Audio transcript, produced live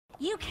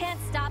You can't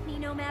stop me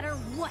no matter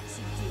what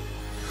you do.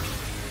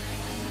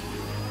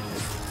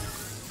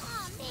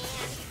 Aw,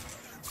 man.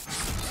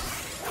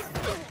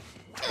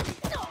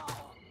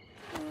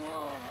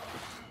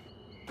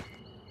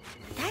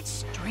 That's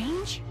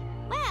strange.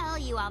 Well,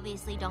 you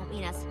obviously don't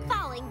mean us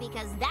falling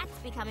because that's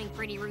becoming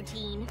pretty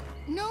routine.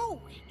 No,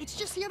 it's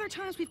just the other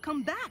times we've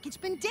come back. It's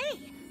been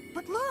day.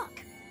 But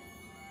look.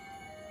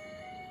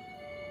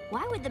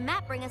 Why would the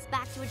map bring us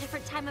back to a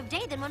different time of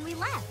day than when we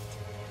left?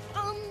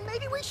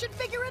 Maybe we should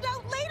figure it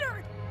out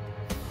later.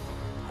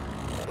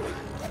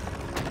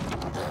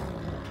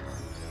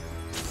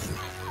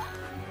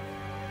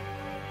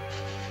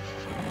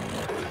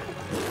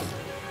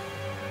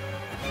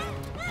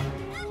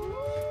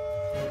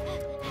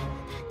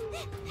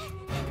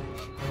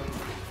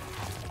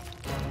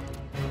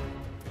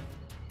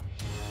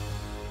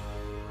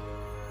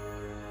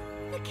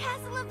 The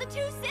castle of the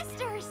two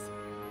sisters!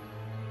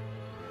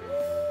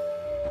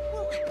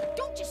 Well,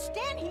 don't just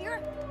stand here.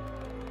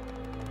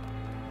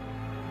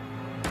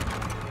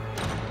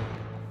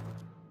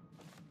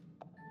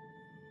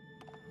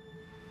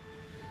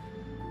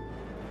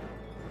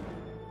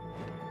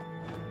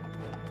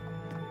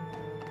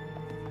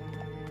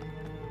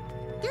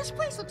 This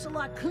place looks a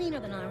lot cleaner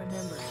than I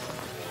remember.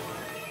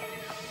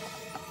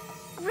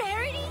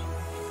 Rarity?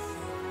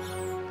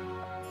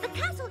 The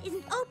castle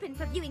isn't open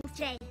for viewings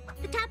today.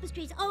 The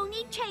tapestry's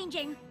only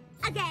changing.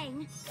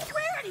 Again.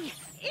 Rarity!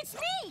 It's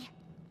me!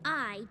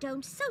 I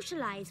don't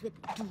socialize with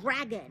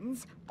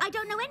dragons. I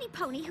don't know any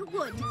pony who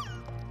would.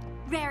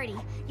 Rarity,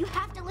 you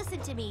have to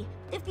listen to me.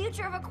 The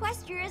future of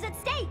Equestria is at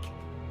stake.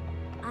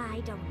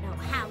 I don't know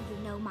how you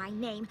know my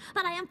name,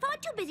 but I am far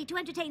too busy to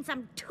entertain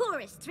some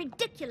tourist's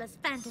ridiculous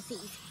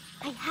fantasies.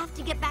 I have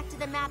to get back to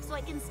the map so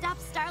I can stop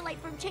Starlight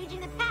from changing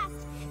the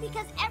past,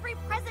 because every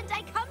present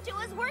I come to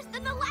is worse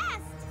than the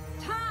last.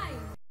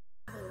 Time,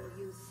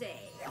 you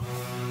say.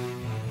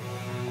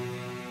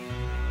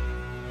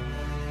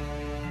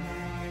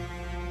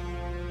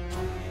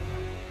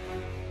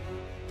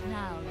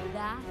 Now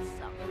that's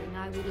something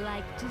I would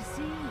like to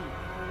see.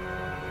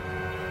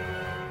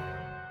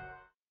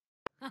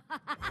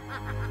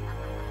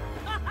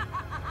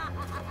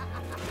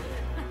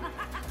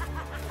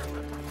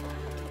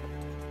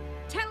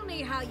 Tell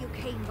me how you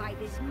came by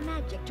this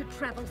magic to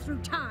travel through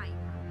time.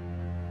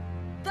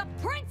 The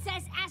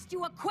princess asked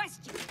you a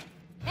question.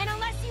 And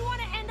unless you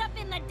want to end up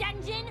in the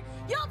dungeon,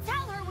 you'll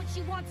tell her what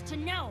she wants to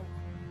know.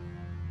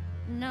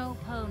 No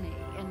pony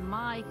in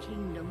my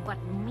kingdom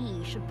but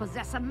me should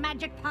possess a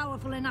magic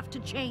powerful enough to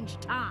change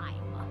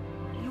time.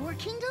 Your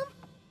kingdom?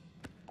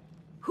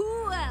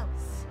 Who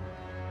else?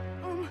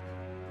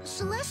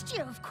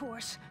 Celestia, of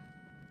course.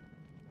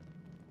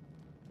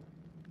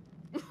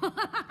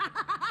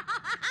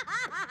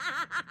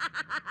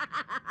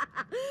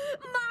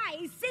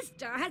 My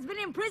sister has been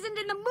imprisoned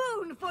in the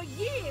moon for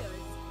years.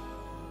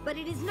 But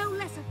it is no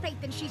less a fate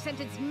than she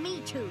sentenced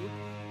me to.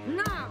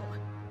 Now,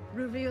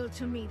 reveal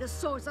to me the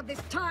source of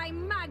this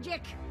time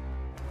magic.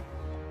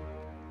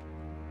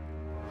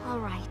 All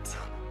right.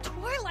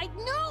 Twilight,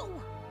 no!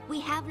 We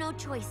have no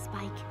choice,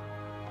 Spike.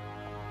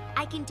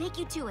 I can take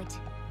you to it,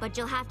 but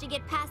you'll have to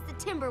get past the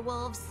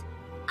Timberwolves.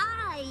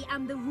 I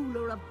am the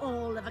ruler of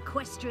all of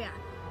Equestria.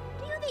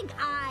 Do you think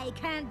I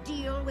can't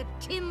deal with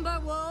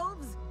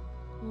Timberwolves?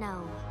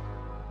 No.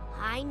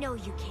 I know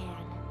you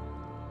can.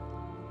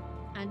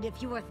 And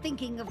if you are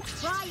thinking of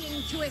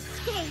trying to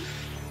escape,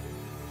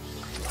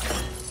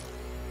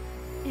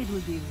 it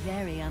would be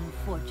very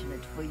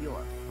unfortunate for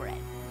your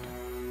friend.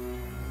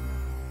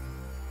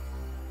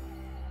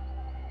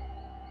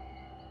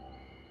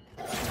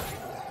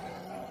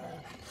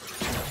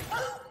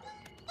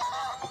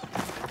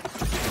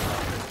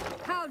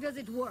 How does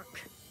it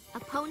work? A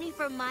pony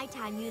from my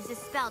time used a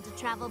spell to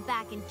travel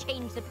back and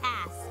change the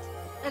past.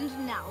 And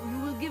now you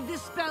will give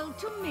this spell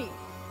to me.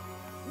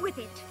 With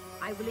it,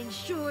 I will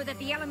ensure that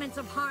the elements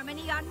of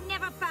harmony are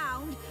never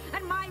found,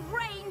 and my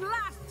reign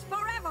lasts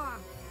forever!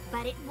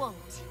 But it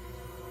won't.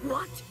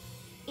 What?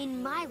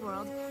 In my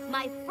world,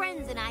 my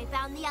friends and I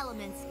found the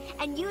elements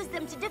and used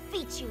them to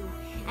defeat you.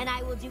 And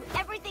I will do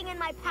everything in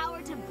my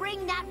power to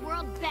bring that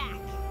world back.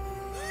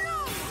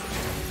 No!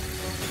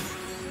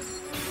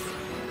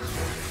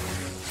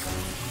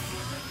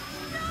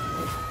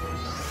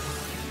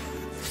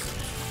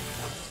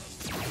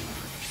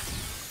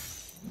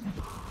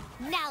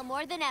 Now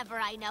more than ever,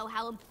 I know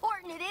how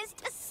important it is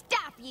to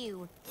stop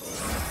you.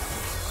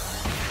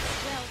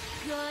 Well,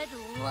 good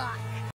luck.